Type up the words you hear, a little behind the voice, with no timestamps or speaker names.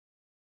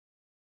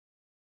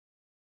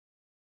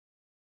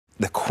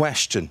the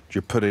question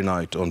you're putting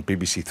out on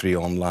BBC Three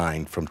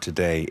Online from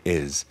today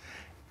is,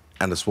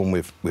 and it's one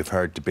we've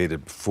heard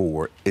debated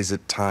before, is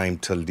it time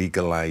to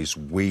legalise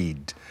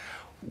weed?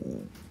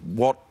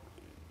 What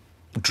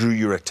drew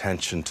your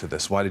attention to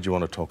this? Why did you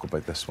want to talk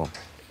about this one?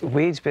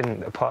 Weed's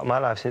been a part of my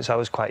life since I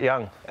was quite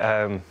young.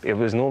 It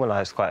was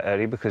normalised quite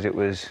early because it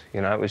was, you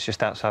know, it was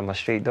just outside my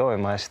street door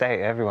in my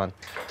estate. Everyone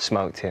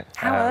smoked it.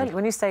 How early?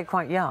 When you say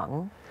quite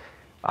young?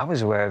 I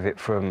was aware of it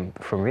from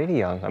really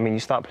young. I mean, you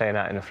start playing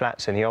out in the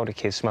flats and the older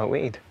kids smoke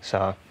weed.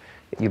 So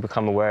you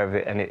become aware of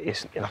it and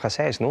it's, like I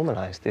say, it's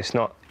normalised. It's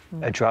not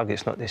a drug,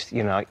 it's not this,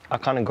 you know, I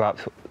kind of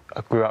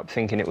grew up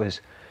thinking it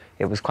was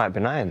quite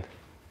benign.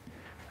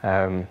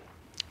 And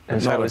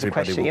so it was a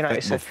question, you know,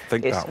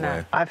 think that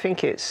way. I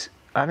think it's,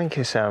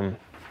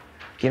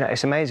 you know,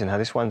 it's amazing how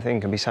this one thing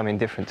can be something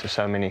different to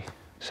so many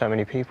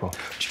people.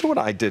 Do you know what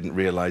I didn't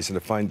realise, and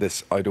I find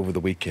this out over the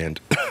weekend?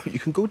 You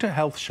can go to a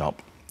health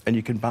shop and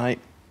you can buy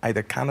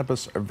either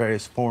cannabis or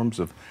various forms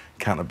of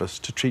cannabis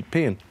to treat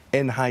pain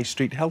in high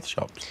street health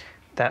shops.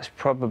 That's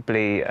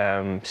probably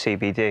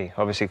CBD,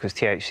 obviously, because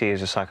THC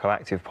is a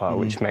psychoactive part,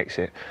 which makes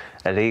it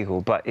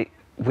illegal. But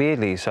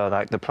weirdly, so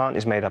like the plant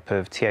is made up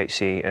of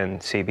THC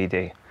and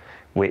CBD,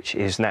 which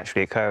is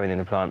naturally occurring in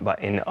the plant. But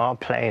in our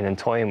playing and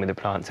toying with the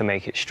plant to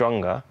make it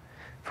stronger,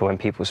 for when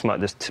people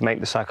smoke, to make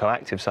the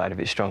psychoactive side of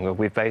it stronger,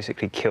 we've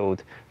basically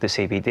killed the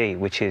CBD,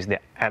 which is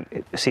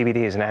CBD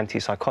is an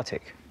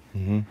antipsychotic.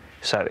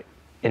 So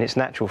in its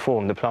natural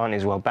form, the plant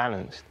is well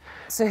balanced.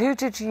 So who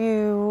did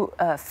you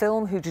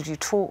film? Who did you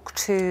talk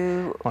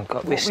to? Oh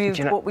God,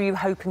 what were you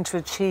hoping to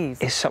achieve?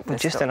 It's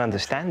just an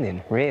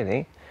understanding,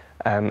 really,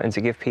 and to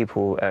give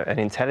people an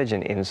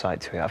intelligent insight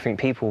to it. I think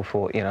people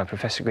thought, you know,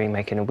 Professor Green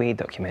making a weed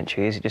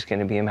documentary, is it just going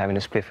to be him having a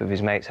spliff with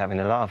his mates,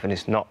 having a laugh? And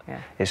it's not. Yeah.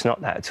 It's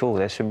not that at all.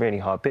 There's some really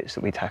hard bits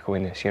that we tackle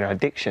in this. You know,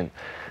 addiction,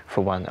 for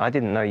one. I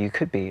didn't know you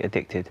could be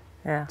addicted.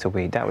 Yeah. To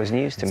weed. That was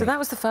news to me. So that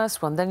was the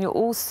first one. Then you're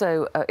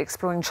also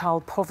exploring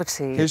child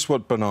poverty. Here's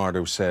what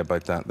Bernardo say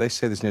about that. They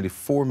say there's nearly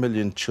 4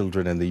 million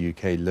children in the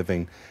UK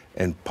living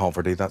in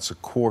poverty. That's a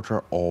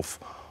quarter of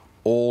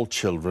all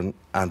children,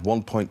 and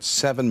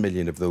 1.7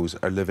 million of those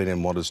are living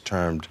in what is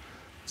termed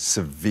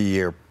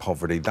severe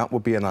poverty. That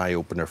would be an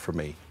eye-opener for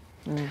me.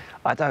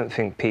 I don't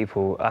think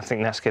people... I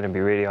think that's going to be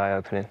really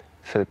eye-opening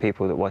for the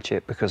people that watch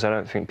it, because I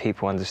don't think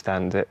people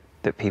understand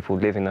that people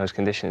live in those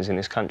conditions in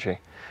this country.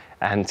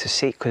 And to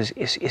see, because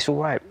it's all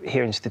right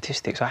hearing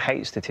statistics. I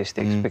hate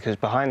statistics because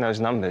behind those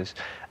numbers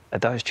are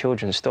those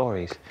children's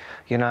stories.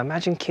 You know,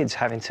 imagine kids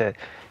having to...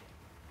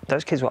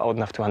 Those kids were old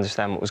enough to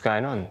understand what was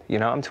going on. You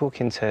know, I'm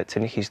talking to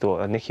Nikki's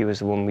daughter. Nikki was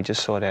the one we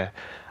just saw there.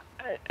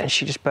 And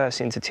she just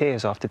burst into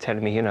tears after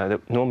telling me, you know,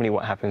 that normally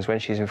what happens when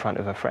she's in front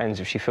of her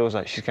friends, if she feels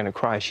like she's going to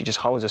cry, she just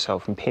holds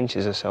herself and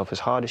pinches herself as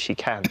hard as she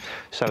can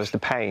so as the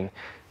pain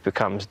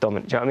becomes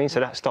dominant. Do you know what I mean? So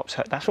that stops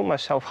her. That's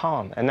almost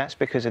self-harm, and that's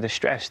because of the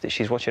stress that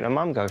she's watching her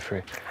mum go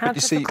through. How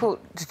difficult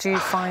did you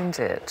find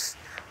it,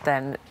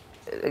 then,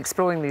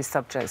 exploring these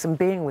subjects and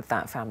being with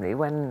that family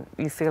when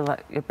you feel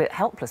like you're a bit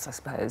helpless, I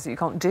suppose? You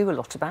can't do a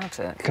lot about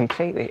it.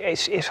 Completely.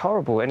 It's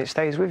horrible, and it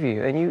stays with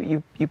you,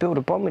 and you build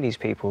a bond with these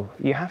people.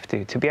 You have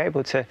to. To be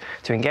able to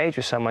engage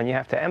with someone, you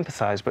have to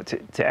empathise, but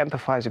to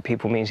empathise with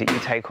people means that you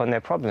take on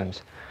their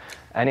problems.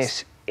 And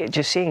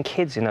just seeing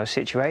kids in those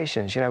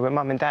situations, you know, where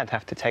mum and dad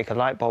have to take a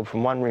light bulb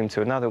from one room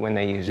to another when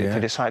they use it to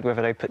decide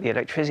whether they put the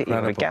electricity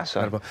or the gas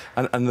on.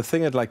 And the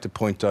thing I'd like to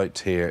point out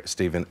here,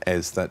 Stephen,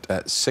 is that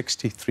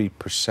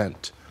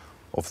 63%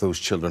 of those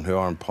children who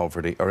are in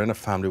poverty are in a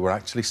family where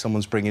actually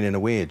someone's bringing in a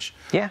wage.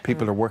 Yeah.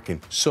 People are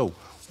working. So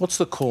what's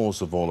the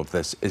cause of all of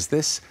this? Is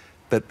this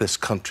that this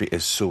country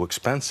is so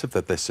expensive,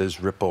 that this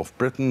is rip-off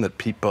Britain, that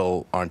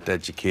people aren't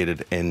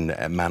educated in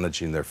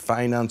managing their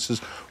finances?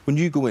 When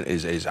you go in,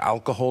 is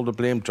alcohol to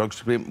blame, drugs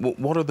to blame?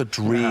 What are the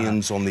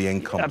drains on the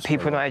income?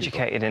 People are not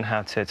educated in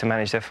how to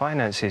manage their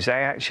finances. They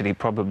actually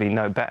probably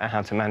know better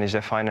how to manage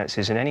their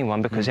finances than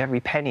anyone, because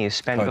every penny is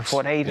spent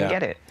before they even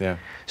get it. Yeah.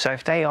 So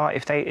if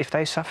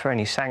they suffer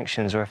any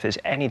sanctions or if there's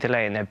any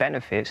delay in their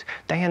benefits,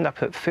 they end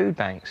up at food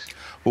banks.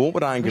 Well, what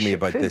would anger me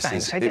about this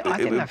is it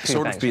would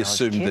sort of be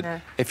assumed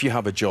that if you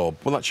have a job,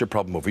 well, that's your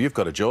problem over. You've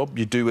got a job,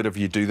 you do whatever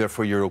you do,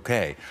 therefore you're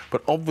OK.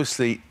 But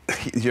obviously,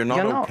 you're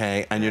not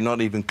OK, and you're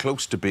not even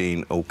close to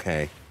being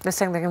OK. They're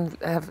saying they can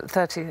have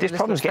 30 this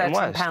problem's getting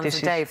worse.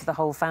 £13 a day for the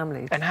whole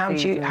family. And how do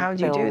you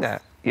do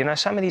that? You know,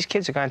 some of these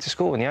kids are going to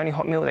school and the only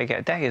hot meal they get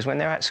a day is when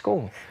they're at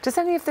school. Does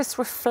any of this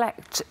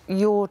reflect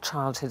your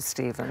childhood,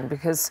 Stephen?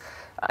 Because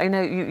I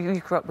know you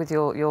grew up with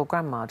your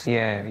grandma, didn't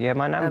you? Yeah,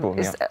 my nan brought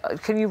me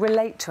up. Can you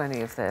relate to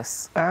any of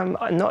this?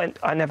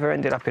 I never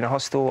ended up in a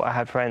hostel. I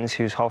had friends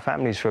whose whole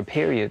families for a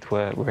period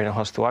were in a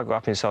hostel. I grew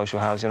up in social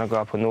housing. I grew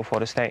up on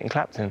Northwold Estate in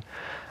Clapton.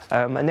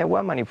 And there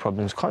were money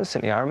problems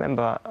constantly. I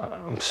remember,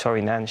 I'm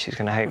sorry, Nan, she's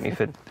going to hate me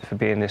for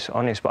being this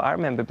honest, but I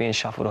remember being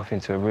shuffled off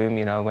into a room,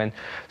 you know, when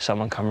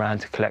someone come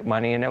round to collect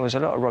money, and there was a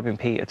lot of robbing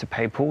Peter to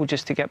pay Paul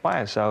just to get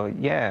by. So,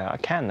 yeah, I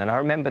can. And I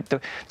remember,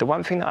 the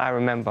one thing that I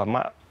remember,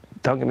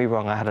 don't get me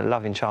wrong, I had a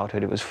loving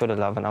childhood. It was full of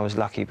love, and I was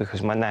lucky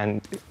because my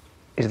Nan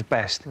is the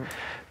best.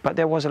 But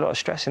there was a lot of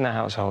stress in the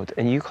household,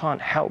 and you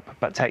can't help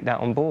but take that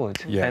on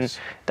board. Yes. And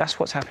that's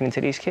what's happening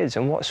to these kids.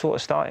 And what sort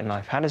of start in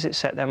life? How does it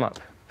set them up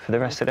for the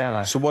rest of their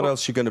life? So what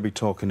else are you going to be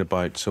talking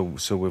about?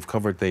 So we've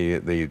covered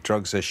the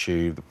drugs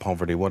issue, the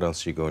poverty. What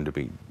else are you going to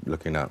be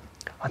looking at?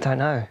 I don't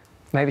know.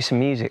 Maybe some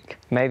music.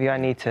 Maybe I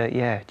need to,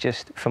 yeah,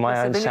 just for my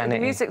own sanity.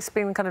 The music's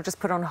been kind of just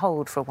put on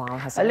hold for a while,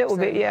 hasn't it? A little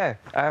bit, yeah.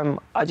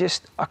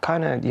 I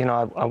kind of, you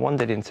know, I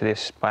wandered into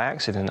this by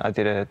accident. I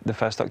did the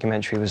first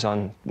documentary was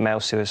on male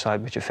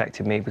suicide, which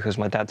affected me because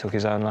my dad took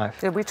his own life.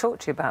 Yeah, we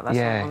talked to you about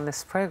that on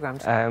this programme.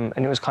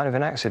 And it was kind of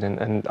an accident.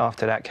 And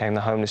after that came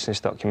the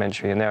homelessness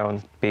documentary, and they're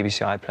on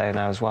BBC iPlayer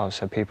now as well,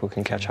 so people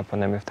can catch up on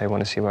them if they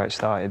want to see where it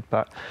started.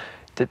 But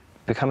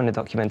becoming a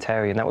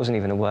documentarian, that wasn't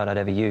even a word I'd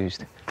ever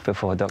used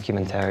before,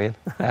 documentarian.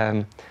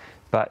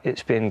 But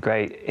it's been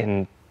great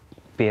in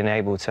being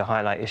able to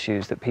highlight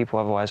issues that people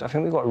otherwise... I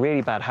think we've got a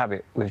really bad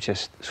habit with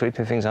just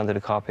sweeping things under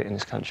the carpet in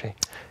this country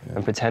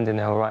and pretending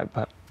they're all right,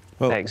 but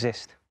they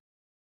exist.